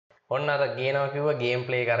ඔන්න අර ගේනවා කිව්වා ගේම්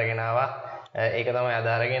ප්ලේ කරගෙන ආවා. ඒක තමයි අද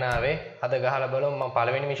අරගෙන ආවේ. අද ගහලා බලමු මම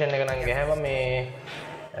පළවෙනි මිෂන් එක නම් ගහුවා මේ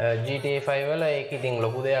GTA 5 වල ඒක ඉතින්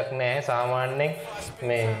ලොකු දෙයක් නෑ සාමාන්‍යයෙන්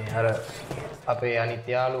මේ අර අපේ අනිත්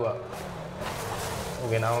යාළුවා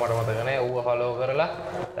උගේ නම මට මතක නෑ ඌව ෆලෝ කරලා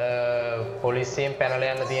පොලිසියෙන්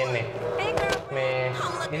පැනලා යන්න තියෙන්නේ. මේ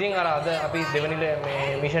ඉතින් අර අද අපි දෙවෙනි මේ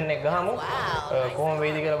මිෂන් එක ගහමු. කොහොම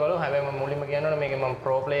වෙයිද කියලා බලමු. හැබැයි මම මුලින්ම කියනවනේ මේකේ මම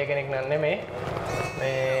ප්‍රෝ ප්ලේයර් කෙනෙක් නන් නෙමෙයි.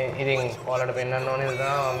 මේ ඉතින් ඔයාලට පෙන්වන්න ඕනේ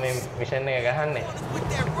නිසා මම මේ මිෂන් එක ගහන්නේ.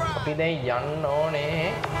 අපි දැන් යන්න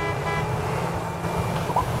ඕනේ.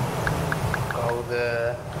 කවුද?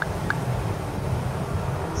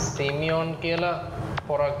 සිමියොන් කියලා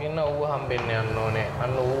පොරක් ඉන්න ඌව හම්බෙන්න යන්න ඕනේ.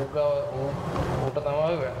 අන්න ඌට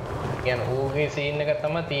තමයි කියන්නේ ඌගේ සීන් එක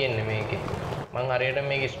තමයි තියෙන්නේ මේකේ. මම හරියට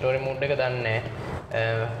මේකේ ස්ටෝරි මූඩ් එක දන්නේ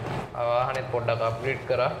නැහැ. ආවාහනෙත් පොඩ්ඩක් අප්ග්‍රේඩ්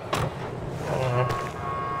කරා.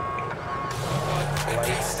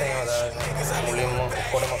 ලයිට්ස් එක මුලින්ම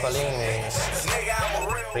ඔක්කොම කලින් මේ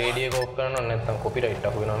රේඩියෝ එක ඔෆ් කරනවා නැත්නම් කොපිරයිට්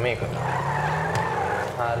අහු වෙනවා මේක.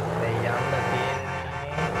 හරි යන්න තියෙන්නේ.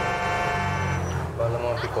 බලමු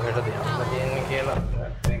අපි කොහෙටද යන්න තියෙන්නේ කියලා.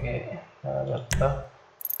 ඒකේ ගත්තා.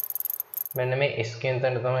 මෙන්න මේ ස්කෑන්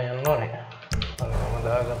තැනට තමයි යන්න ඕනේ. මම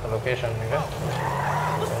දාගත්ත ලොකේෂන් එක.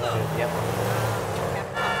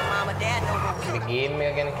 මේ ගේම්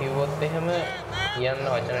එක ගැන කිව්වොත් එහෙම කියන්න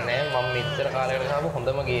වචන නැහැ. මම මෙච්චර කාලයකට ගහපු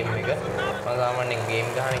හොඳම ගේම් එක. මම සාමාන්‍යයෙන් ගේම්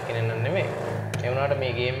ගහන කෙනෙක් නෙමෙයි. ඒ වුණාට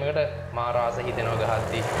මේ ගේම් එකට මාර ආස හිතෙනවා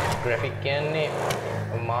ගහද්දි. ග්‍රැෆික් කියන්නේ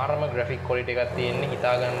මාරම ග්‍රැෆික් ක්වොලිටි එකක් තියෙන්නේ.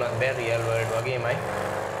 හිතා ගන්නවත් බෑ රියල් වර්ල්ඩ් වගේමයි.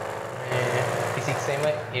 ෆිසික්ස් එම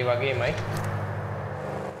ඒ වගේමයි.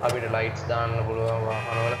 අපිට ලයිට්ස් දාන්න පුළුවන්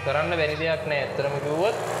වාහනවල කරන්න බැරි දෙයක් නෑ. ඇත්තටම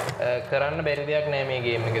කිව්වොත් කරන්න බැරි දෙයක් නෑ මේ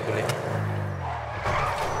ගේම් එක තුලේ.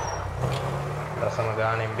 රසම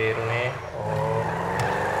ගානෙන් බේරුනේ. ඕ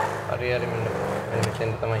හරි මෙන්න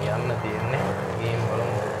මෙතෙන් තමයි යන්න තියෙන්නේ. ගේම්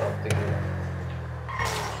බලමු තාත් කියලා.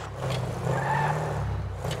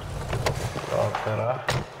 කරා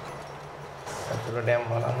අතුලට යම්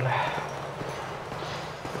බලන්න.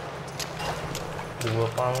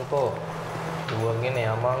 දුවපංකෝ දුවගෙන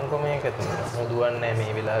යමංකෝ මේක තුන. දුවන්නේ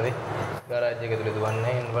මේ වෙලාවේ ගරාජ් එක තුල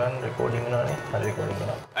දුවන්නේ. එන්න බලන්න රෙකෝඩින් වෙනවානේ. හරි රෙකෝඩින්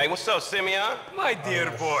වෙනවා. Hey, what's up, Simeon? My dear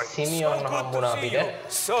boy. Simeon හම්බුණා අපිට.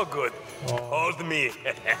 So good. Hold me.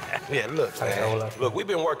 Yeah, look, man. Look, we've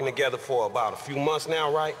been working together for about a few months now,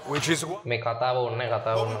 right? Which is what? මේ කතාව ඕනේ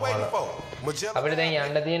කතාව ඕනේ. අපිට දැන්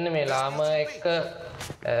යන්න තියෙන්නේ මේ ලාම එක්ක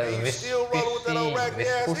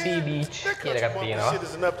වෙස්පුසි බීච් කියලා එකක් තියෙනවා.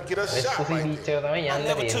 වෙස්පුසි බීච් එක තමයි යන්න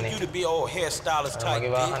තියෙන්නේ.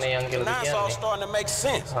 මගේ වාහනේ යන් කියලා කියන්නේ.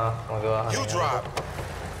 මගේ වාහනේ.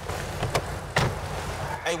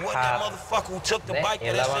 Hey, what that motherfucker who took the bike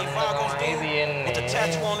that SE01 goes through with the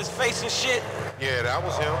tattoo on his face and shit? Yeah, that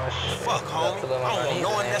was him. Fuck, homie. I don't want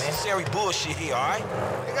no unnecessary bullshit here, all right?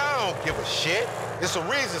 Nigga, I don't give a shit. It's a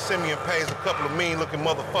reason Simeon pays a couple of mean-looking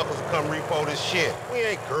motherfuckers to come repo this shit. We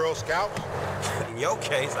ain't Girl Scouts. In your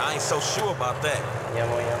case, I ain't so sure about that.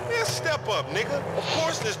 Man, step up, nigga. Of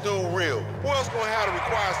course this dude real. Who else gonna have to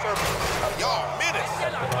require surplus? Y'all minutes.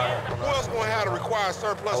 Who else gonna have to require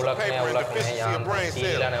surplus of paper and deficiency of brain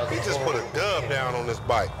cells? He just put a dub down on this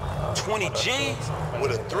bike. 20 G's?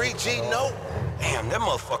 With a 3G note? Damn, that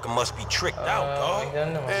motherfucker must be tricked out, dog.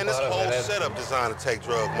 Man, this whole setup designed to take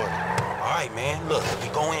drug money. All right, man. Look, we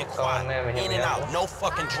go in quiet. In and out. No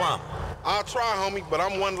fucking drama. I'll try, homie, but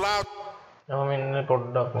I'm one loud. මෙන්න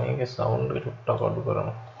පොඩ්ඩක් මේකේ sound එක ටුට්ටක් අඩු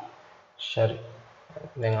කරමු. ශරි.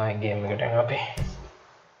 දැන් ආයේ game එකට යන්න අපි.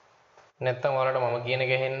 නැත්තම් ඔයාලට මම කියන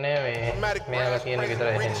එක ඇහෙන්නේ මේ මෙයාලා කියන එක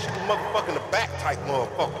විතරයි ඇහෙන්නේ.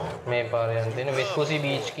 මේ පාරේ යන්න තියෙන වෙස්පුසි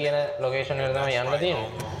බීච් කියන ලොකේෂන් එකට තමයි යන්න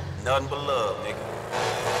තියෙන්නේ. Nothing but love, nigga.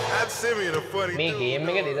 මේ ගේම්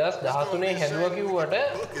එක 2013 හැදුවා කිව්වට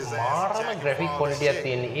මාරම ග්‍රැෆික් ක්වොලිටි එකක්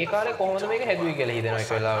තියෙන්නේ. ඒ කාලේ කොහොමද මේක හැදුවේ කියලා හිතනවා එක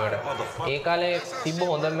වෙලාවකට. ඒ කාලේ තිබ්බ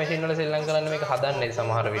හොඳම මැෂින් වල සෙල්ලම් කරන්න මේක හදන්නේ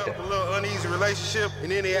සමහර විට.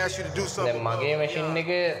 දැන් මගේ මැෂින් එක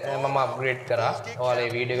මම අප්ග්‍රේඩ් කරා. ඔයාලා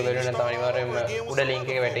මේ වීඩියෝ එක බලන්න නම් අනිවාර්යයෙන්ම උඩ ලින්ක්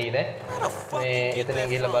එක වැටෙයිද. මේ එතනින්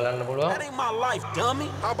ගිහලා බලන්න පුළුවන්.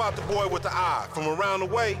 How about the boy with the eye from around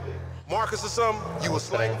the way? Marcus or something, you was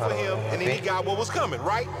slaving for him, and then he got what was coming,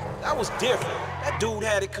 right? That was different. That dude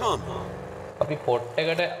had it coming. අපි පොට්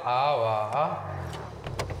එකට ආවා.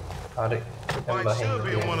 හරි. Might should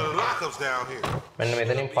be in one of the lockups down here. මෙන්න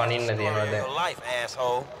මෙතනින් පනින්න තියෙනවා දැන්. Life,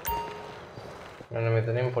 asshole. මෙන්න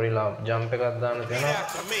මෙතනින් පොඩි ජම්ප් එකක් දාන්න තියෙනවා.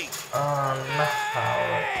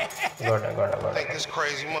 ගොඩ.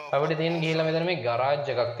 අපිට තියෙන ගිහිල්ලා මෙතන මේ ගරාජ්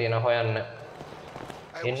එකක් තියෙනවා හොයන්න.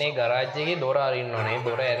 එන්නේ ගරාජ් එකේ දොර අරින්න ඕනේ.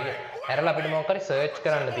 දොර ඇරලා අපිට මොකක් හරි සර්ච්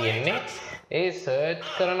කරන්න තියෙන්නේ. ඒ සර්ච්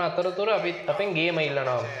කරන අතරතුර අපි අපෙන් ගේම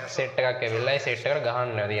ඉල්ලනවා සෙට් එකක් ඇවිල්ලා ඒ සෙට් එකට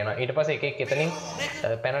ගහන්න තියෙනවා. ඊට පස්සේ එක එක එතනින්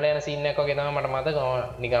පැනලා යන සීන් එකක් වගේ තමයි මට මතක.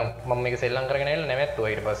 නිකන් මම මේක සෙල්ලම් කරගෙන ඇවිල්ලා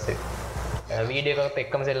නැවැත්තුවා ඊට පස්සේ. වීඩියෝ එකත්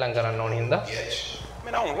එක්කම සෙල්ලම් කරන්න ඕන හින්දා.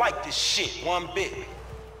 Man, I don't like this shit one bit.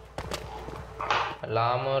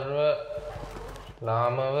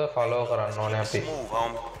 ලාමව follow කරන්න ඕනේ අපි.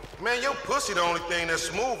 Man, your pussy the only thing that's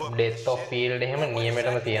smooth. Death of field එහෙම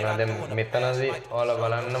නියමෙටම තියනවා. දැන් මෙතනදී ඔයාලා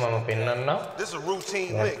බලන්න මම පෙන්නන්නම්. This is a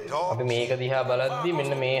routine lick, dog. අපි මේක දිහා බලද්දි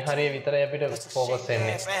මෙන්න මේ හරිය විතරයි අපිට ફોකස්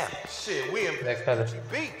වෙන්නේ. Shit, we in දැක්කද?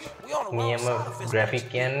 beach. නියම ග්‍රැෆික්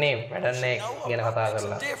කියන්නේ වැඩක් නැහැ ගැන කතා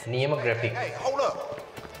කරලා. නියම ග්‍රැෆික්. Hey, hold up.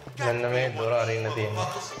 මෙන්න මේ දොර අරින්න තියෙනවා.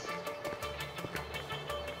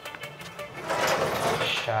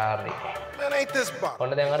 ශාරි. Man, ain't this bottle?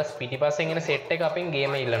 ඔන්න දැන් අර පිටිපස්සෙන් එන සෙට් එක අපෙන්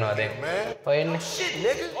ගේම ඉල්ලනවා දැන්. ඔය එන්නේ. Shit,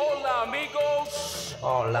 nigga. Hola, amigos.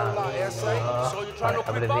 Ola.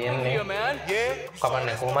 අපිට තියෙන්නේ. Yeah.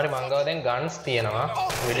 කමන්නේ කොහොම හරි මං ගාව දැන් ගන්ස් තියෙනවා.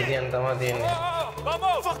 වෙඩි තියන්න තමයි තියෙන්නේ.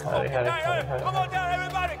 හරි හරි. Come on down,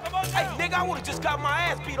 everybody. Come on. Hey, nigga, I would've just got my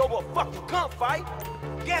ass beat over a fucking gunfight.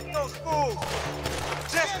 Get those fools.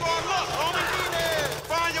 Just for luck, homie.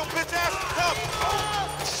 Find your bitch ass cup.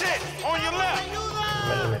 Shit, on your left.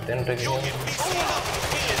 මෙන්න මෙතෙන්ට You ගිහින් get beat up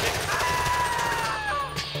again, nigga.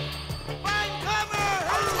 Find cover.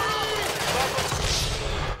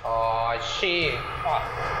 shit.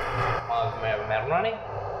 මරණනේ.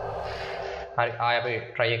 හරි ආයෙ අපි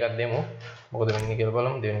try එකක් දෙමු. මොකද වෙන්නේ කියලා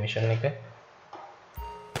බලමු දෙවෙනි mission එක.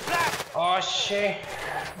 Oh shit.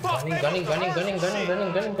 Gunning. Find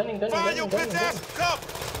your bitch ass cup.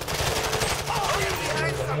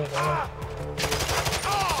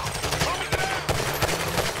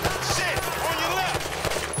 Shit, on your left.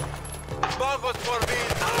 Vamos por mí.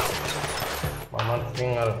 Mama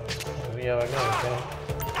tinggal dia lagi kan.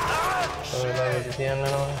 Soalnya lagi tiana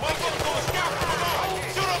no.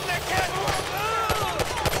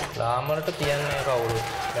 ලාමරට තියන්නේ කවුරු?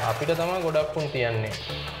 දැන් අපිට තමයි ගොඩක් උන් තියන්නේ.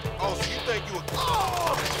 Oh, so you think you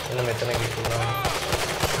එන්න මෙතන ගිහින්.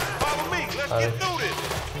 Follow me. Let's get through this.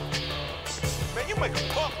 Man, you make a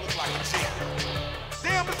buck look like a chick.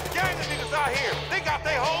 Damn, it's a gang of niggas out here. They got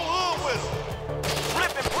their whole hood with them.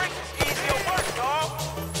 Flipping bricks is easier work, dog.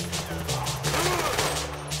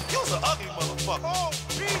 You's an ugly motherfucker. Oh,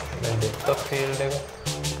 Jesus. දැන් death of field එක.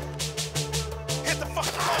 Hit the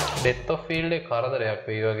fucking road. Death of field එක කරදරයක්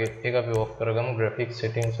වෙයි වගේ. ඒක අපි of කරගමු graphics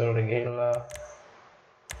settings වලට ගිහිල්ලා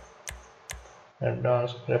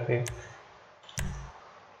advanced graphics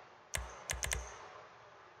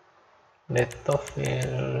depth of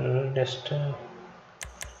field distance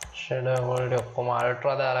shadow world ඔක්කොම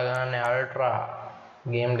ultra දාලා ගන්න ultra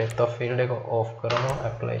game depth of field එක off කරමු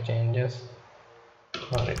apply changes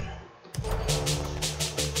හරි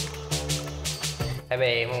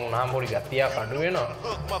හැබැයි මම උනාම පොඩි ගතියක් අඩු වෙනවා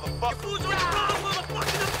Look, motherfucker.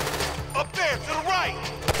 Up there, to the right.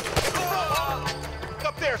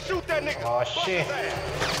 Up there, shoot that nigga. Oh, shit.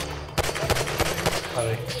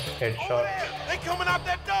 Hurry, headshot. They coming out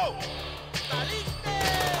that door.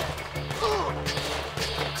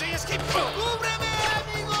 Just keep moving,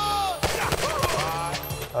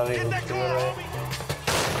 Hurry, Get that car, homie.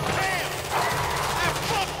 Bam. And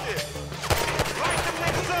fuck this. Light them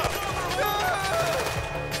niggas up.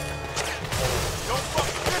 Don't fuck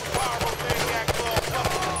with this power maniac,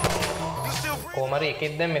 motherfucker. You still breathing? කොහමරි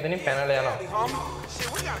එකෙක් දැන් මෙතනින් පැනලා යනවා. Shit,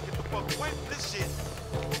 we gotta get the fuck away from this shit.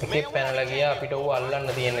 එකෙක් පැනලා ගියා අපිට ඌ අල්ලන්න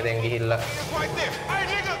තියෙන්නේ දැන් ගිහිල්ලා. It's right there. Hey,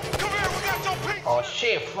 nigga, come here. We got your piece. Oh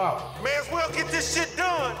shit, fuck. May as well get this shit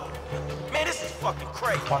done. Man, this is fucking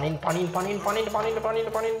crazy. Panin.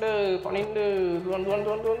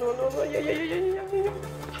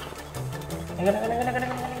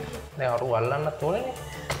 දැන් අර අල්ලන්නත් ඕනේනේ.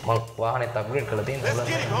 මම වාහනේත් අප්ග්‍රේඩ් කරලා තියෙනවා. Let's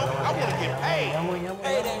get it, homie. I wanna get paid.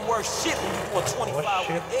 Hey, it ain't worth shit when you doing 25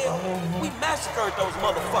 with L. We massacred those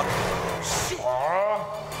motherfuckers. Shit.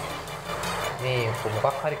 මේ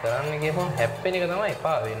මොකක් හරි කරන්න ගියම හැප්පෙන එක තමයි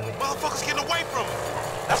එපා වෙන්නේ. Motherfuckers getting away from him.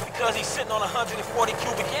 That's because he's sitting on 140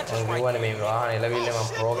 cubic inches මම right කියවනේ මේ වාහන එලවිල්ල මම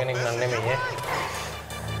ප්‍රෝ කෙනෙක් නන් නෙමෙයි.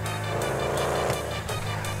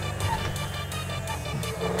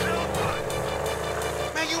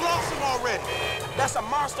 Man, you lost him already. That's a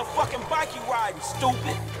monster fucking bike you riding,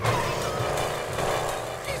 stupid.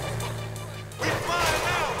 We flying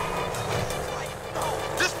out.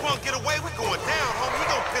 This punk get away, we going down, homie. He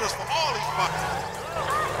gonna pin us for all these fights.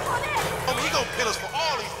 Homie, he gonna pin us for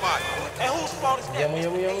all these fights. And whose fault is that?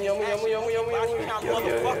 Yum.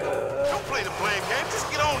 Don't play the blame game. Just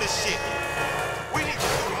get on this shit. We need to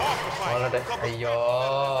do them off the fight. ඔයාලට අයියෝ.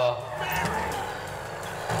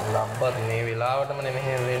 ලම්බත් මේ වෙලාවටම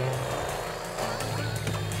නෙමෙයි වෙන්නේ.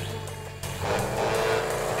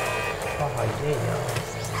 අයියේ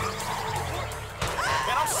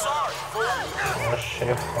I'm sorry, fool.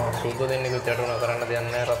 Chef සුදු දෙන්නෙකු චටුණ කරන්න දෙයක්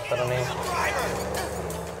නැහැ රත්තරනේ. sorry.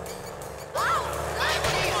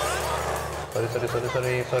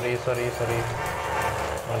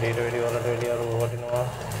 මඩේට වෙඩි වලට වෙඩි අර වටිනවා.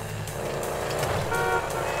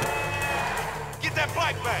 Get that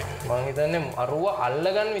bike back. මං හිතන්නේ අරුව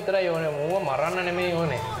අල්ලගන්න විතරයි ඕනේ. මූව මරන්න නෙමෙයි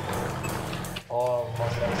ඕනේ. ඕ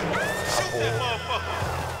Shoot that motherfucker.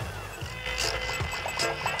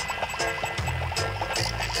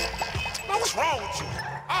 Man, what's wrong with you?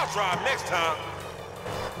 I'll drive next time.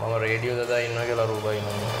 මම රේඩියෝ දාලා ඉන්නවා කියලා අරුව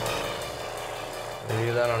බයිනවා.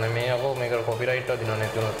 රේඩියෝ දානවා නෙමෙයි අකෝ මේකට කොපිරයිට් එක දිනව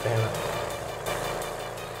නැති වුණොත් එහෙම.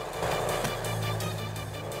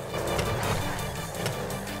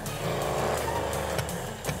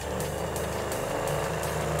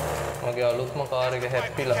 මගේ අලුත්ම කාර් එක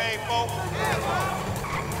හැප්පිලා.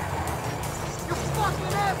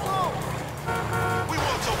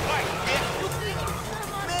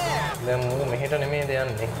 දැන් මූ මෙහෙට නෙමෙයිද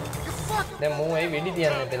යන්නේ. දැන් මූ ඇයි වෙඩි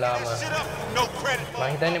තියන්නේ දෙලාම. මම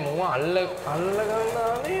හිතන්නේ මූව අල්ල ගන්න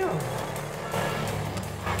ආවේ.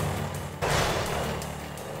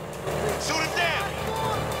 Shoot it down.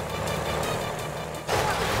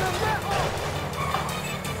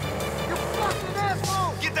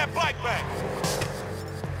 Get that bike back.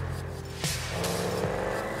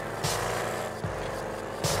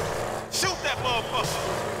 Shoot that motherfucker.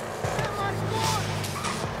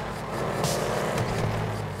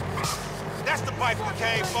 That's the bike we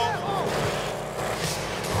came for.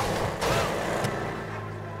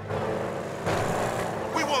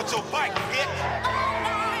 We want your bike, bitch.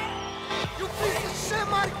 You piece of shit,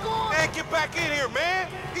 maricón. Man, get back in here, man.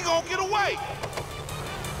 He gonna get away.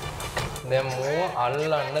 දැන් මූව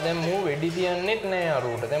අල්ලන්න දැන් මූ වෙඩි තියන්නෙත් නෑ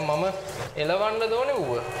අරුවට. දැන් මම එලවන්න දෝනේ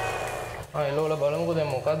ඌව. එලවලා බලමුකෝ දැන්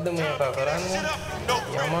මොකද්ද මේක කරන්නේ.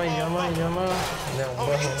 යම. දැන් උඹ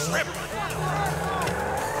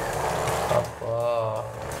අප්පා.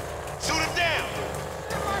 Shoot it down.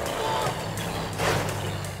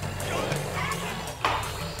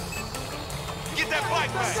 Get that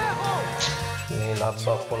bike back. මේ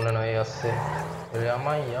ලබ්බක් පොන්නනවා ඒ අස්සේ. යම.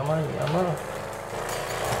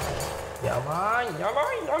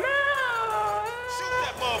 Shoot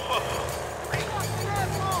that motherfucker.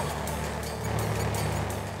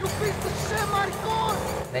 You piece of shit, maricón.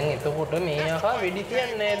 දැන් එතකොට මේ ආකා වෙඩි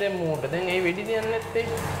තියන්නේ නෑ දැන් මූට. දැන් ඒ වෙඩි තියන්නේ නැත්තේ.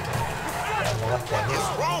 What's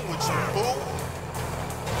wrong with you, fool?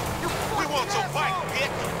 We want your bike,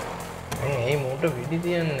 bitch. ඒ මූට වෙඩි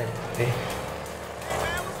තියන්නේ නැත්තේ.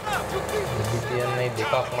 වෙඩි තියන්නයි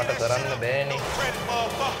දෙකක් මට කරන්න බෑනේ.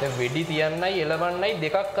 දැන් වෙඩි තියන්නයි එලවන්නයි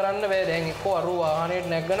දෙකක් කරන්න බෑ. දැන් එක්කෝ අරු වාහනේට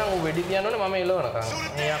නැග්ගනම් ඌ වෙඩි තියන්න ඕනේ මම එලවනකම්.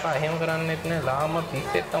 මේ ආකා එහෙම කරන්නෙත් නෑ. ලාම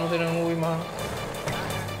පිස්සෙත් අමුසෙන ඌයි මහා.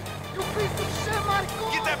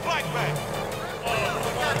 Get that bike back.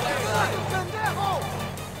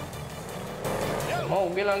 මම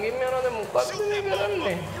උගේ ළඟින්ම යනවා දැන් මොකක්ද මේ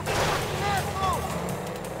කරන්නේ?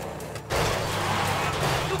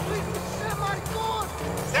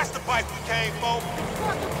 That's the bike we came for.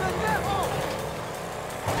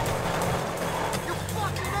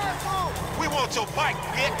 We want your bike,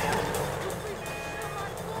 bitch.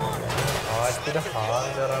 ආච්චිට හාල්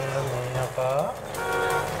කරන්න මේ අපා.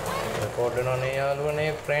 රෙකෝඩ් වෙනවනේ යාළුවනේ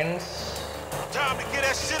friends. Time to get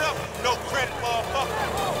that shit up. No credit, motherfucker.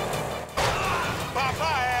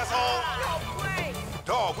 Bye-bye, asshole.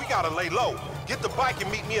 Dog, we gotta lay low. Get the bike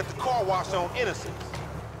and meet me at the car wash on Innocence.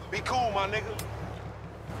 Be cool, my nigga.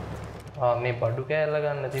 මේ බඩු කෑල්ල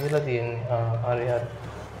ගන්න තිබිලා තියෙන්නේ. හරි.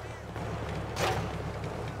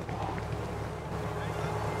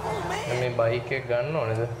 මේ bike එක ගන්න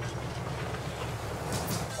ඕනේද?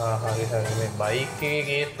 හරි. මේ බයික් එකේ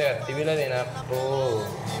ගේට් එකක් තිබිලා දෙනවා.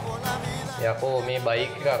 යකෝ මේ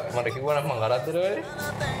බයික් එකක් මට කිව්වනම් මං අරද්දට වෙලේ.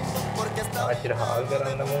 ආච්චිට හාල්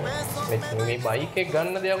කරන්න මේ බයික් එක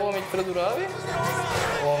ගන්න දෙයක්ෝ මෙච්චර දුර ආවේ.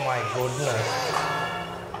 Oh my goodness.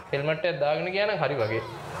 හෙල්මට් එකක් දාගෙන ගියා නම් හරි වගේ.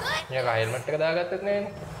 මෙයා හෙල්මට් එක දාගත්තත්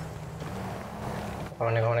නෑනේ.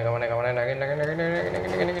 කමනේ නැගින්න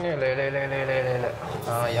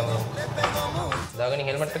යමු. දාගනින්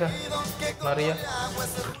හෙල්මට් එක. මරියා.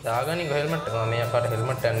 දාගනින් හෙල්මට් එක. මේ අකට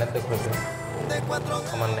හෙල්මට් එකක් නැද්ද කොහෙද?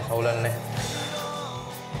 කමන්නේ අවුලන්නේ.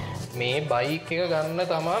 මේ බයික් එක ගන්න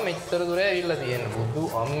තමා මෙච්චර දුර ඇවිල්ලා තියෙන්නේ. බුදු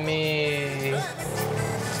අම්මේ.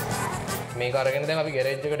 මේක අරගෙන දැන් අපි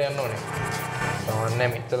ගෑරේජ් එකට යන්න ඕනේ. සමහරන්නේ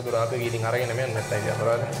මෙච්චර දුර ආපෙ ගිහින් අරගෙන යන්න නැත්නම් ඉතින්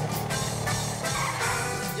අරගෙන.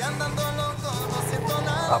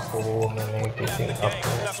 අපෝ මේක ඉතින්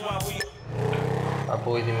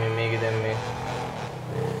අපෝ ඉතින් මේක දැන් මේ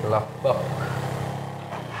ලප්ප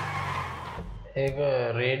ඒක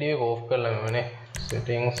රේඩියෝ එක ඕෆ් කරලා මෙවනේ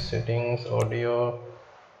settings audio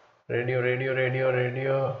radio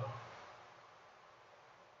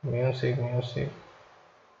music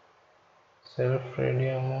self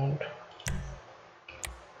radio mode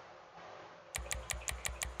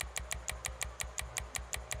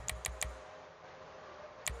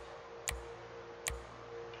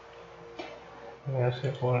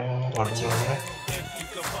music volume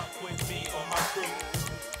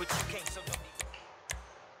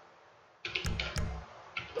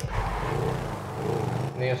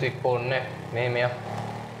music phone ne මෙයා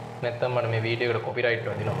නැත්තම් මට මේ වීඩියෝ එකට කොපිරයිට්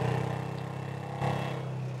වදිනවා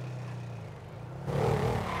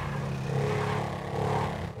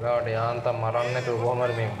ගාඩ යාන්තම් මරන්න නැතුව කොහොම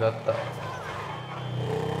හරි මේක ගත්තා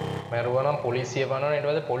මරුවා නම් පොලිසිය බලනවා ඊට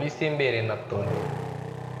පස්සේ පොලිසියෙන් බේරෙන්නත් ඕනේ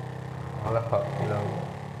අලපක් ඉලංග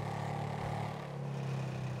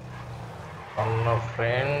අන්න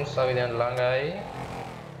ෆ්‍රෙන්ඩ්ස් අපි දැන් ළඟයි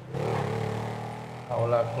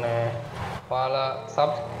අවුලක් නෑ ඔයාලා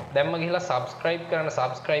දැම්ම ගිහලා subscribe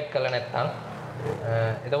කරලා නැත්නම්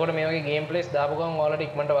එතකොට මේ වගේ ගේම් ප්ලේස් දාපු ගමන් ඔයාලට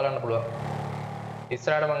ඉක්මනට බලන්න පුළුවන්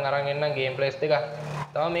ඉස්සරහට මම අරන් එන්නම් ගේම් ප්ලේස් දෙක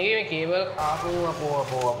තව මේකේ මේ කේබල්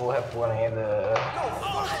අපෝ හැප්පුවා නේද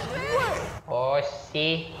ඔෂි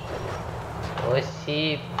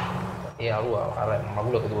ඒ අරුවා අර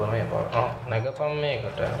මගුලක දුවන මේ නැගපම්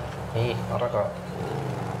මේකට මේ අරකා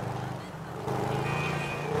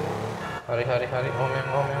හරි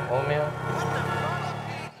ඕම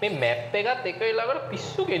මේ මැප් එකත් එක වෙලාවකට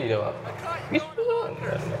පිස්සු කෙලිනවා පිස්සු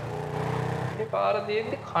මේ පාර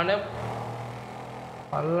දෙද්දි කන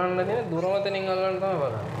අල්ලන්න දෙන දුරමතනින් අල්ලන්න තමයි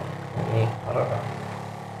බලන්නේ මේ අරකා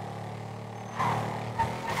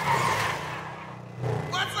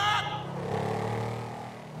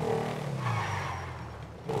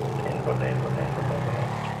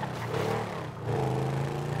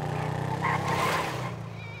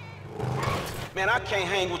Man, I can't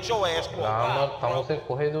hang with your ass for a while.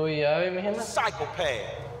 Psychopath.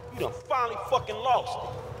 You done finally fucking lost it.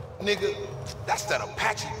 Nigga, that's that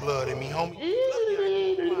Apache blood in me, homie.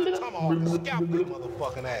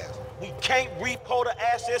 Motherfucking ass. We can't repo the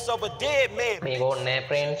assets of a dead man.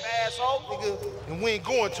 Asshole. Nigga, and we ain't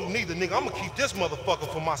going to neither, nigga. I'm gonna keep this motherfucker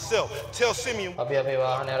for myself. Tell Simeon. You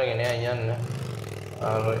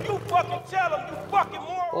fucking tell him, you fucking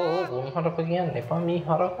moron.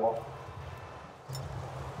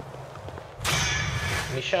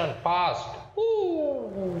 Mission passed.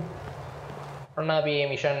 ඔන්න අපි මේ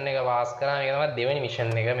mission එක pass කරා. මේක තමයි දෙවෙනි mission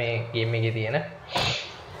එක මේ ගේම් එකේ තියෙන.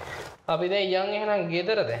 අපි දැන් යන් එහෙනම්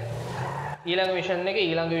ගෙදර දැන්. ඊළඟ මිෂන් එක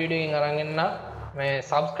ඊළඟ වීඩියෝ එකෙන් අරන් එන්න. මේ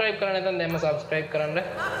subscribe කරලා නැත්නම් දැන්ම subscribe කරන්න.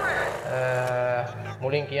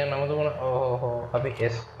 මුලින් කියන්න අමතක වුණා. ඕහෝ අපි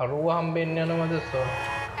S90 හම්බෙන්න යනවද?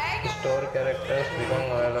 Story characters become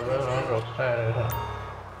available on Rockstar.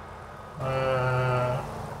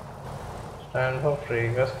 Stand for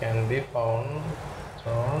triggers can be found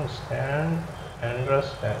on stand and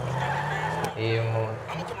stand.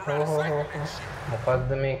 මොකද්ද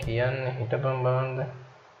මේ කියන්නේ හිටපන් බලන්න.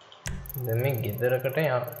 දැන් මේ ගෙදරට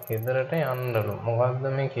යන්නලු. මොකද්ද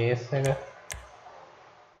මේ කේස් එක?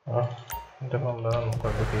 හිටපන් බලන්න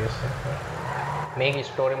මොකද්ද කේස් එක. මේක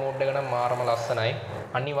ස්ටෝරි මෝඩ් එක නම් මාරම ලස්සනයි.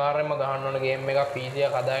 අනිවාර්යයෙන්ම ගහන්න ඕන ගේම් එකක් PC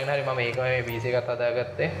එකක් හදාගෙන හරි මම ඒකම මේ PC එකත්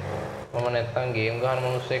හදාගත්තේ. මම නැත්තම් ගේම් ගහන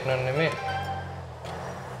මිනිස්සෙක් නෙමෙයි.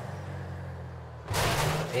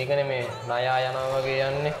 ඒකනේ මේ ණයා යනවා වගේ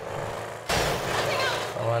යන්නේ.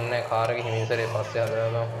 අවන්නේ කාර් එක හිමින්සරේ පස්සේ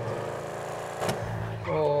හදාගමු.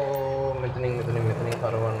 ඕ මෙතනින්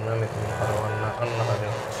හරවන්න අන්න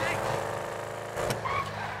හරියට.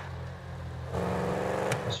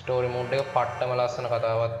 ස්ටෝරි මෝඩ් එක පට්ටම ලස්සන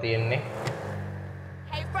කතාවක් තියෙන්නේ.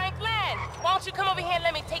 Hey Franklin, why don't you come over here and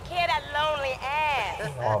let me take care of that lonely ass?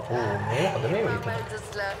 අපෝ මොකද මේ වෙන්නේ?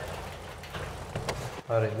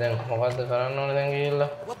 හරි දැන් මොකද්ද කරන්න ඕනේ දැන් ගිහිල්ලා?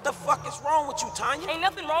 What the fuck is wrong with you, Tanya? Ain't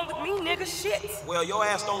nothing wrong with me, nigga. Shit. Well, your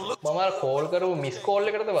ass don't look. මම අර කෝල් කරපු මිස් කෝල්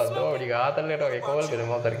එකටද වද්ද? ඔය ටික ආතල්ලට වගේ කෝල් කරේ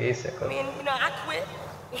මොකද කේස් එක. I mean, you know, I quit.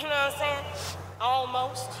 You know what I'm saying?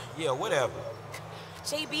 Almost. Yeah, whatever.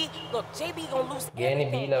 JB, look, JB gonna lose ගේනි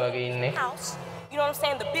everything. බීලා වගේ ඉන්නේ. House. You know what I'm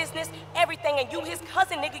saying? The business, everything, and you his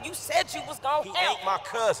cousin, nigga. You said you was gonna He help. ain't my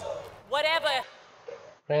cousin. Whatever.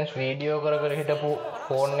 Friends video කර හිටපු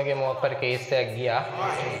phone එකේ මොකක් හරි case එකක් ගියා.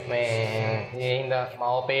 මේ ඒ හින්දා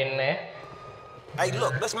මාව පේන්නේ Hey,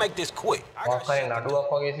 look, let's make this quick. මොකක් හරි නඩුවක්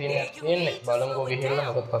වගේ සීන් එකක් තියෙන්නේ. බලමුකෝ ගිහිල්ලා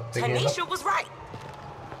මොකද පත්తే කියලා. Tanisha was right.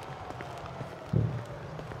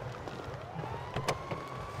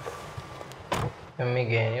 මේ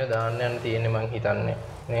ගේනියෝ දාන්න යන තියෙන්නේ මං හිතන්නේ.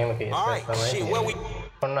 මේම කේස් එකක් තමයි.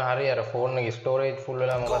 ඔන්න හරි අර ෆෝන් එකේ ස්ටෝරේජ් ෆුල්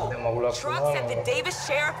වෙලා මොකක්ද දැන් මගුලක් Trucks at the වුණා. Davis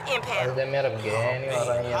Sheriff Impound. දැන් මේ අර ගෑණි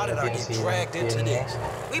How did I get dragged into this?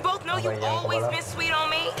 We both know you've always been sweet on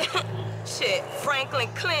me. Shit, Franklin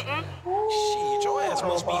Clinton. Shit, your ass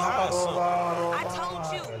must be high or something. I told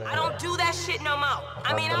you, I don't do that shit no more.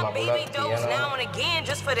 I mean, I baby dose now and again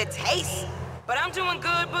just for the taste. But I'm doing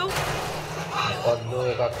good, boo. පොද්දු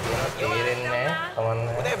එකක් තියෙනවා තේරෙන්නේ නැහැ.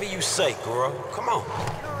 කමන්නේ. Whatever you say, girl. Come on.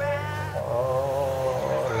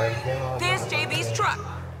 There's JB's truck.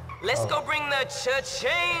 Let's go bring the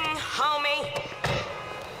cha-ching, homie.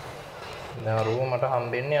 දැන් room මට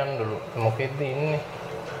හම්බෙන්නේ යන්නලු. මොකෙද්ද ඉන්නේ?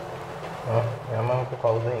 යමක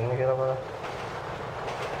කවුද ඉන්නේ කියලා බලන්න.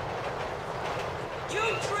 You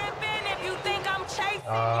tripping if you think I'm chasing?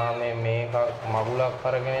 මේක මගුලක්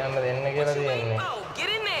අරගෙන යන්න දෙන්න කියලා තියෙන්නේ. Oh, get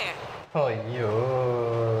in there.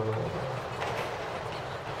 අයියෝ.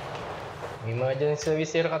 ඉමර්ජන්සි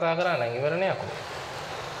සර්විස් එකට කතා කරා නම් ඉවරනේ අකෝ.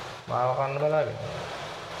 මාව කන්න බලාගෙන.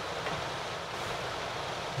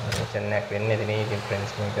 චෙන්නක් වෙන්නේ ඉතින් ඒකේ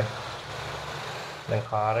ෆ්‍රෙන්ඩ්ස් මේක. දැන්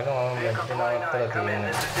කාර් එක මම මෙතන නවත්තලා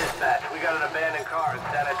තියෙනවා. We got an abandoned car at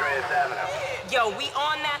San Andreas Avenue. Yo, we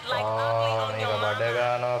on that like ugly on මේක your බඩ mama.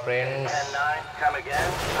 ගන්නවා friends. 10-9, come again?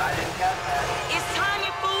 I didn't catch that. It's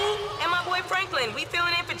Tanya, fool, and my boy Franklin. We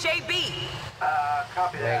filling in for JB.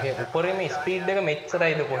 Copy that. මේකේ උඩරිම speed එක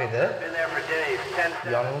මෙච්චරයිද කොහෙද? Been there for days.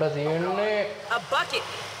 10 යන්න තියෙන්නේ A bucket.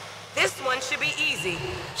 This one should be easy.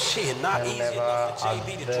 Shit, not easy enough for JB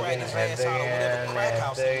to drag his ass out of whatever crack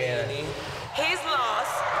house he in. His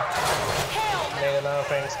loss. Hell no. මේක තමයි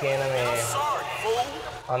friends කියන මේ Sorry, fool.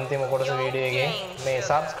 අන්තිම කොටස video එකේ මේ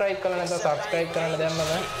subscribe කරලා නැත්නම් සබ්ස්ක්‍රයිබ් කරන්න දැම්මම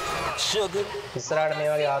Sugar. ඉස්සරහට මේ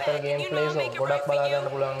වගේ ආතල් ගේම් ප්ලේස් ගොඩක් බලා ගන්න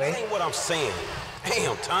පුළුවන් වෙයි. Ain't what I'm saying.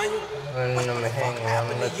 Damn, Tanya. මෙන්න මෙහෙන්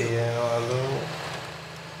යන්න තියෙනවලු.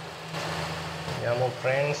 යමු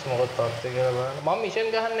ෆ්‍රෙන්ඩ්ස් මොකද තත්ත්වය කියලා බලන්න. මම මිෂන්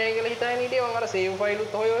ගහන්නේ නැහැ කියලා හිතාගෙන හිටියේ. මම අර සේව් ෆයිල්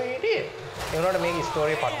උත් හොය හොය හිටියේ. ඒ වුණාට මේක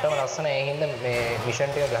ස්ටෝරි පට්ටම ලස්සන. ඒ හින්දා මේ මිෂන්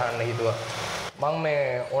ටික ගහන්න හිතුවා. මම මේ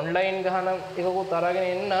ඔන්ලයින් ගහන එකකුත් අරගෙන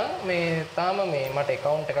එන්න මේ තාම මේ මට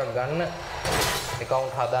account එකක් ගන්න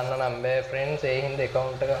account හදන්න නම් බෑ ෆ්‍රෙන්ඩ්ස්. ඒ හින්දා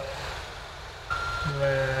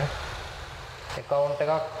account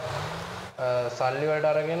එකක් සල්ලි වලට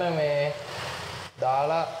අරගෙන මේ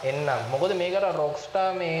දාලා එන්නම්. මොකද මේකට Rockstar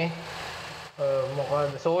මේ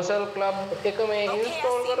මොකද social club එක මේ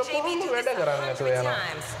install කරපුවම වැඩ කරන්නේ නැතුව යනවා.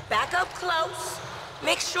 Back up close.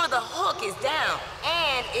 Make sure the hook is down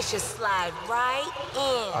and it should slide right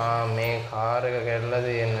in. මේ කාර් එක කැඩලා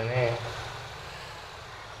තියෙන්නේ නේ.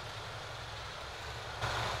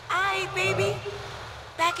 Aight, baby.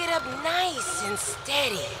 Back it up nice and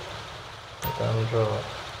steady. Control.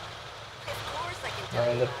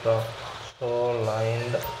 And the top so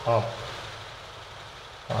lined up.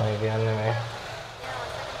 කියන්නේ මේ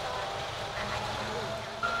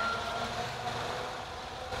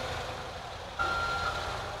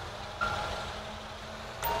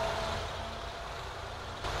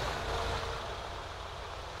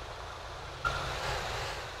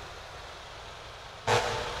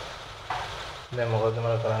දැන් මොකද මම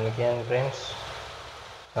කරන්න කියන්නේ ෆ්‍රෙන්ඩ්ස්.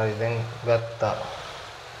 හරි දැන් ගත්තා.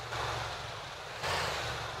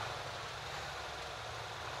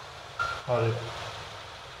 හරි.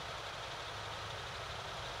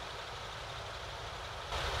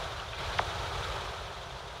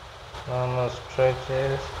 Stretch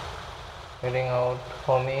is heading out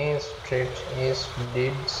for me. Stretch is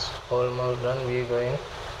deeds almost done. We going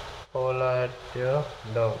hola at your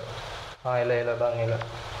door. එල බං එල.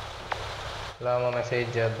 ලාම මැසේජ්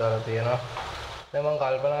එකක් දාලා තියෙනවා. දැන් මම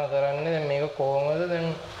කල්පනා කරන්නේ දැන් මේක කොහොමද දැන්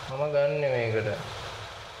මම ගන්නෙ මේකට.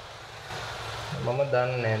 මම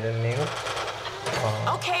දන්නේ දැන් මේක.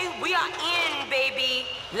 Okay, we are in, baby.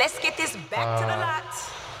 Let's get this back to the lot.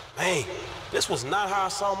 Man, this was not how I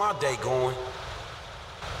saw my day going.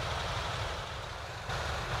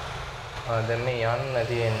 දැන් මේ යන්න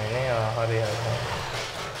තියෙන්නේ නේ. හරි හරි.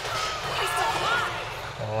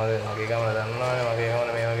 මගේ ගමන දන්නවනේ මගේ ගමන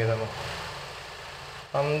මේ වගේ තමයි.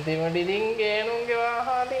 අන්තිමට ඉතින් ගේනුන්ගේ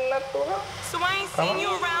වාහනින්නත් උනා. So I ain't seen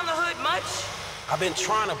you around the hood much. I've been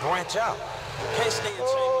trying to branch out. Can't stay in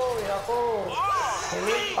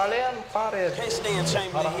Can't stay in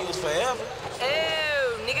Chamberlain Hills forever. Oh,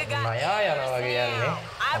 nigga got නයා යනවා වගේ යන්නේ.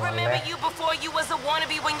 I remember you before you was a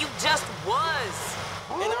wannabe when you just was.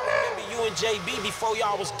 And I remember you and JB before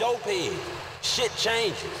y'all was dopehead. Shit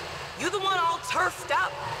changes. You the one all turfed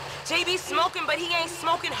up. JB smoking, but he ain't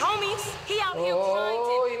smoking homies. He out here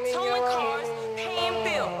grinding, towing cars, paying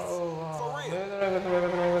bills. For real.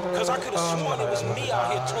 Because I could have sworn it was me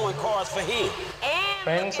out here towing cars for him. And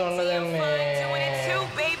Friends looking on them, fun doing it too,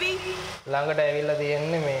 baby. ළඟට ඇවිල්ලා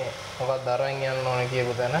තියෙන්නේ මේ මොකක්ද අරන් යන්න ඕන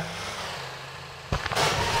කියපු තැන.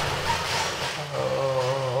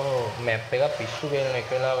 මැප් එක පිස්සු වෙන එක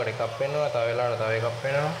වෙලාවකට එකක් වෙනවා, තව වෙලාවකට තව එකක්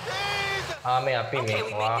වෙනවා. මේ අපි මේ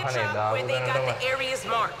වාහනේ දාපු දැනටම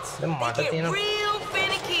දැන් මට තියෙන real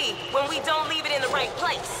finicky when we don't leave it in the right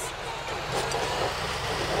place.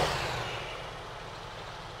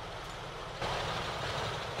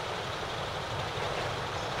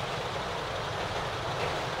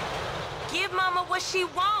 Give Mama what she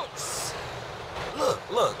wants.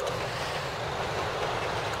 Look.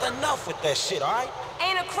 Enough with that shit, all right?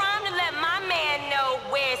 Ain't a crime to let my man know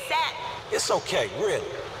where it's at. It's okay,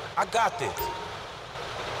 really. I got this.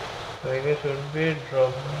 So I guess it would be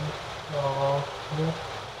dropping off.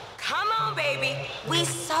 Come on, baby. We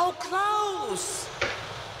so close.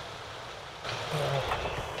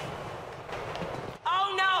 Oh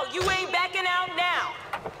no, you ain't backing out now.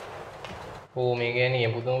 මේක එන්නේ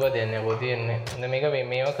පුදුම දෙන්නේ පො තියන්නේ. දැන් මේක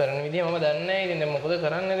මේවා කරන විදිය මම දන්නේ නැහැ. ඉතින් දැන් මොකද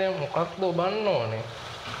කරන්නේ දැන් මොකක්ද ඔබන්න ඕනේ?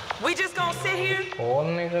 We just gonna sit here?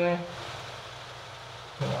 ඕන් එකනේ.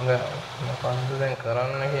 මොකක්ද දැන්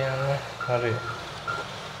කරන්න කියන්නේ? හරි.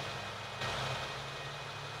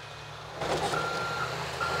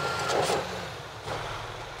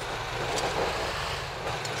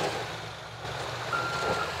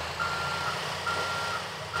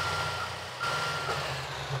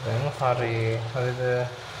 හරිද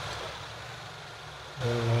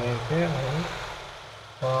මේකේ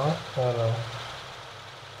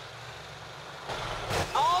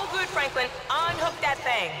all good, Franklin. Unhook that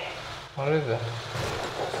thing. හරිද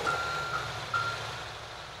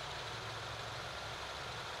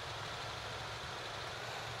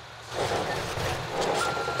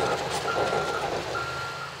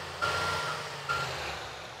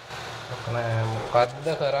මොකද්ද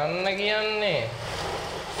කරන්න කියන්නේ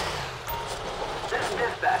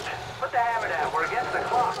Dispatch, put the hammer down. We're against the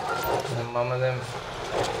clock. මම දැන්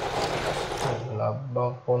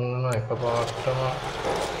ලබ්බක් පොන්නන එකපාරටම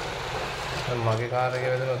දැන් මගේ කාර් එකේ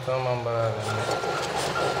වැදුනොත් තමයි මම බලාගන්නේ.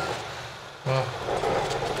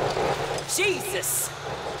 Jesus.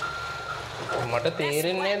 මට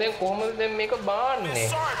තේරෙන්නේ දැන් කොහොමද දැන් මේක බාන්නේ.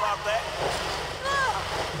 Sorry about that.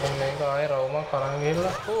 දැන් මේක ආයේ රවුමක් අරන්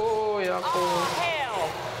ගිහලා යකෝ. Hell.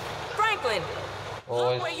 Franklin. Oh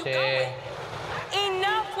where you shit. going?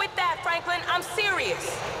 Enough with that, Franklin. I'm serious.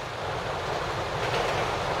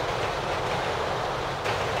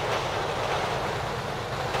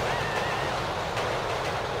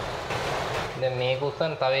 දැන් මේක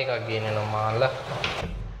උස්සන් තව එකක් ගේනවා මාල්ලා.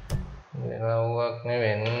 ඒවුවක්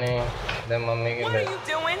නෙවෙන්නේ. දැන් මම මේකේ What are you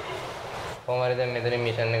doing? කොහමද දැන් මෙතන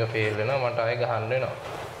මිෂන් එක ෆේල් වෙනවා මට ආයෙ ගහන්න වෙනවා.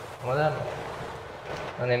 මම දන්නවා.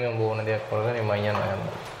 අනේ මම බෝන දෙයක් කරගෙන මම යනවා.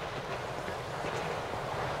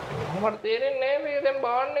 මට තේරෙන්නේ නැහැ මේක දැන්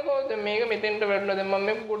බාන්නේ කොහොමද මේක මෙතෙන්ට වැටලා දැන් මම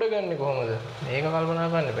මේක ගොඩ ගන්නේ කොහොමද මේක කල්පනා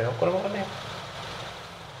කරන්න බෑ ඔක්කොම මොකද මම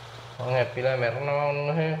හැපිලා මැරෙනවා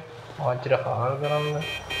ඔන්නේ ආච්චිට හාල් කරන්න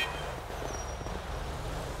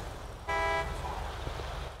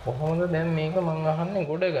කොහොමද දැන් මේක මං අහන්නේ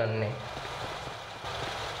ගොඩ ගන්නේ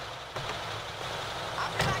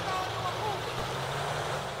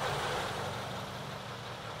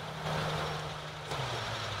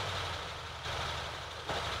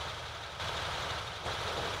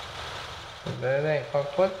බෑ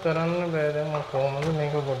එකක්වත් කරන්න බෑ දැන් මම කොහොමද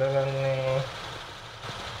මේක ගොඩ ගන්නේ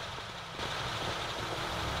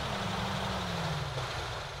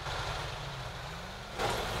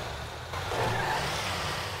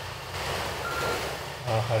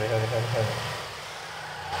හරි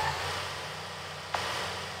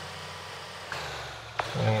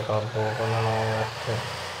මේක අබෝ කරනවා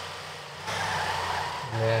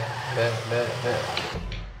බෑ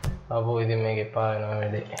අබෝ ඉතින් මේක එපා වෙනවා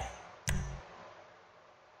වැඩේ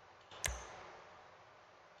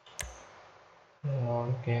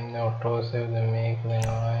Can auto save the make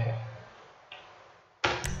now.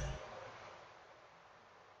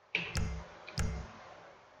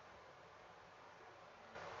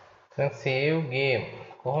 Save game.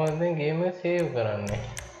 කොහොමද මේ ගේම් එක සේව් කරන්නේ?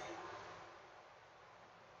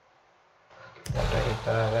 මට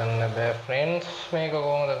හිතා ගන්න බෑ friends මේක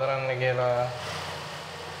කොහොමද කරන්න කියලා.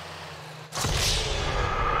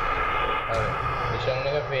 හරි මිෂන්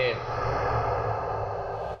එක fail.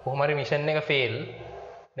 කොහොම හරි මිෂන් එක fail.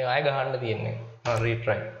 දැන් ආයෙ ගහන්න තියෙන්නේ.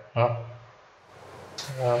 රීට්‍රයි.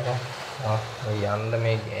 යන්න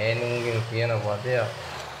මේ ගෑනුන්ගෙන් කියන වදයක්.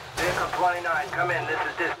 Vehicle 29, come in. This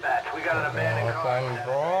is dispatch. We got an abandoned car.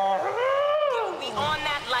 You be on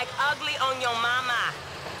that like ugly on your mama.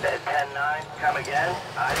 10-9, come again.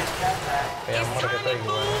 I didn't catch that. It's Tommy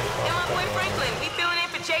Boo and my boy Franklin. We filling in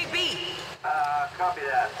for JB. Copy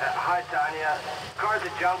that. Hi, Tanya. Car's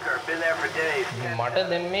a junker. Been there for days. මට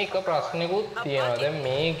දැන් මේක ප්‍රශ්නකුත් තියෙනවා. දැන්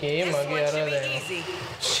මේකේ මගේ අර දැන්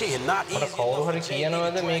Shit, not easy. මට කවුරු හරි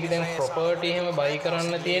කියනවාද මේක දැන් ප්‍රොපර්ටි එහෙම බයි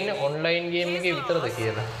කරන්න තියෙන්නේ ඔන්ලයින් ගේම් එකේ විතරද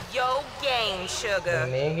කියලා. Yo game, sugar.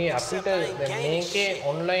 මේකේ අපිට දැන් මේකේ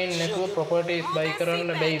ඔන්ලයින් නැතුව ප්‍රොපර්ටිස් බයි කරන්න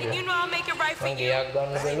බැයිද? You know I'll make it right for මම you. ගියක්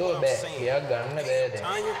ගන්න බැලුවා බෑ. ගියක් ගන්න බෑ දැන්.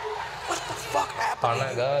 Tanya, what the fuck happened?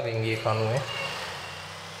 කනගාවෙන් ගියේ කනුවේ.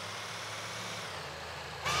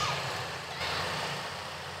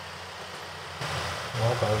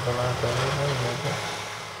 මම කල්පනා කරන්නේ මේක.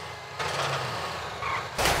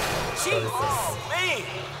 Oh, man.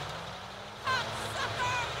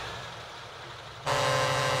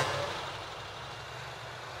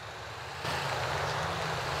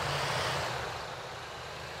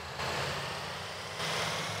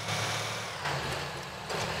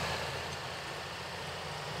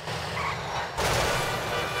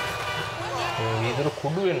 වීදුරු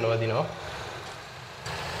කුඩු වෙන්න වදිනවා.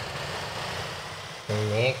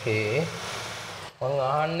 මේකේ මං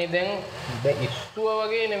අහන්නේ දැන් ඉස්සුව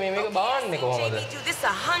වගේ නෙමෙයි මේක බාන්නේ කොහමද? JB, do this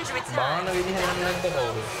 100 බාන times. විදිහ නැද්ද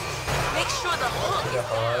කවුරු? Make sure the hook is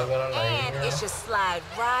හාල් කරන්න and it should slide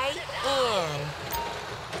right in.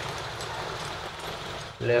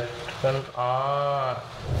 left front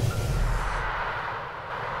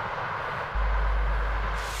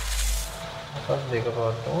මොකක්ද දෙක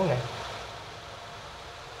පාට උනේ?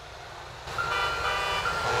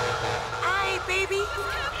 Aye, baby.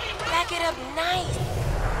 Back it up nice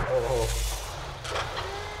O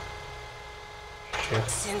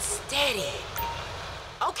and steady.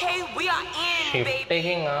 Okay, we are in, shift baby.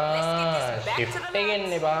 එකෙන් Let's get this back to shift the එකෙන්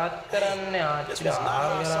නේ පාත් කරන්නේ This ආච්චි was not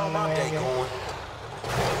how I saw my day ආ going.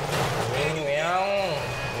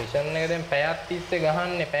 Mission එක දැන් පැයක් තිස්සේ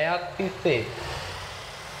ගහන්නේ පැයක් තිස්සේ.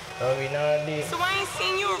 තව විනාඩි So I ain't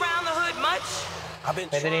seen you around the hood much. I've been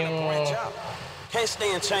trying to branch out. Can't stay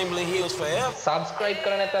in Chamberlain Hills forever. subscribe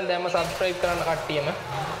කරලා නැත්නම් දැන්ම subscribe කරන්න කට්ටියම.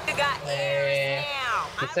 You got ears now.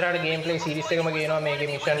 ඉස්සරහට ගේම් ප්ලේ සීරීස් එකම ගේනවා මේකේ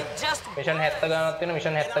මිෂන් 70 ගානක් වෙන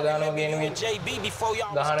mission 70 ගානම ගේන And JB before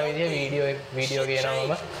y'all ගහන විදිහ වීඩියෝ ගේනවා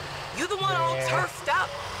මම. You the one all turfed up.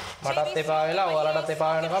 මටත් එපා වෙලා ඔයාලටත්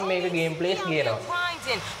එපා වෙනකම් මේක game place ගේනවා.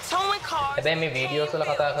 Grinding, towing cars. හැබැයි මේ වීඩියෝස් වල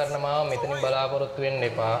කතා කරන මාව මෙතනින් බලාපොරොත්තු වෙන්න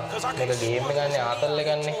එපා. මේක ගේම් එක ගන්න ආතල් එක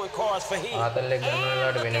ගන්න. towing cars for him. ආතල් එක ගන්න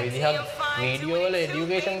වෙලාවට වෙන විදිහක් වීඩියෝ වල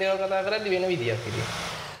এডুকেෂන් දේවල් කතා කරද්දි වෙන විදිහක් ඉතින්.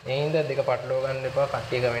 ඒ හින්දා දෙක පටලව ගන්න එපා.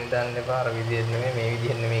 කට්ටිය කමෙන්ට් දාන්න එපා. අර විදිහෙත් නෙමෙයි මේ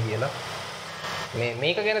විදිහෙත් නෙමෙයි කියලා.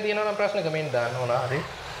 මේක ගැන තියෙනවා නම් ප්‍රශ්න කමෙන්ට් දාන්න ඕන හරි.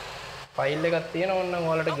 ෆයිල් එකක් තියෙනවා ඕනනම්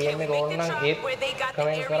ඔයාලට ගේම් එක ඕන නම් ඒත්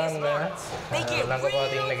කමෙන්ට් කරන්න.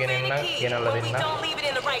 ළඟපාත ඉන්න කෙනෙක් නම් කියනලා දෙන්න.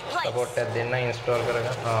 සපෝට් එකක් දෙන්න ඉන්ස්ටෝල්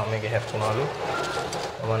කරගන්න. මේක හැප්පුණාලු.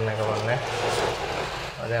 කවන්න.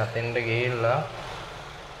 අද අතෙන්ට ගිහිල්ලා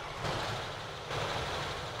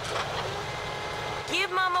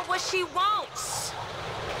Give mama what she wants.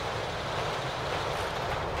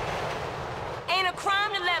 Ain't a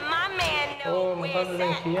crime to let my man know O where මොකක්ද it's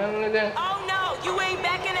දැන් at. කියන්නේ දැන්? Oh no, you ain't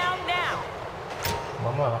backing out now.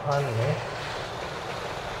 මම අහන්නේ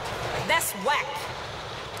That's whack.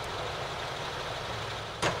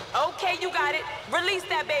 Okay, you got it. Release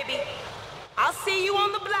that baby. I'll see you on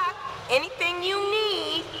the block. Anything you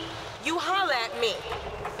need, you holler at me.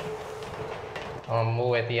 අම්මෝ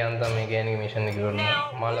ඇති යන්තම් මේ ගෑණිගේ mission එක ඉවරනවා.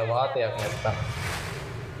 මල වාතයක් නැත්තම්.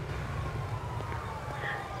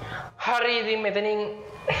 හරි ඉතින් මෙතනින්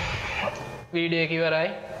වීඩියෝ එක ඉවරයි.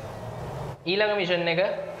 ඊළඟ මිෂන් එක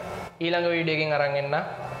ඊළඟ වීඩියෝ එකකින් අරන් එන්න.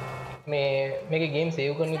 මේකේ ගේම්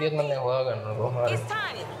සේව් කරන විදිහත් මම දැන් හොයාගන්නවා කොහොමද? It's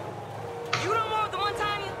Tanya. You don't want the one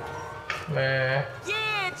Tanya?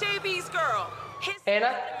 Yeah, JB's girl. His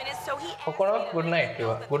එහෙනම් minutes, so he ඔක්කොම good night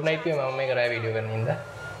කිව්වා. good night කිව්වා මම මේක රෑ වීඩියෝ කරන ඉඳලා.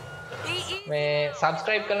 මේ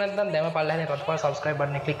subscribe කරලා නැත්නම් දැන්ම පල්ලෙහානේ රටපාර subscribe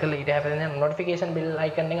button එක click කරලා ඊට හැපෙන notification bell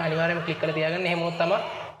icon එක අනිවාර්යයෙන්ම click කරලා තියාගන්න. එහෙම වුණොත් තමයි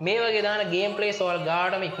මේ වගේ දාන game plays ඔයාලා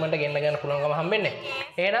ගාඩම ඉක්මනට ගෙන්න ගන්න පුළුවන්කම හම්බෙන්නේ.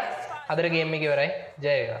 එහෙනම් අදට game එක ඉවරයි.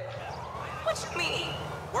 ජය වේවා. What you mean?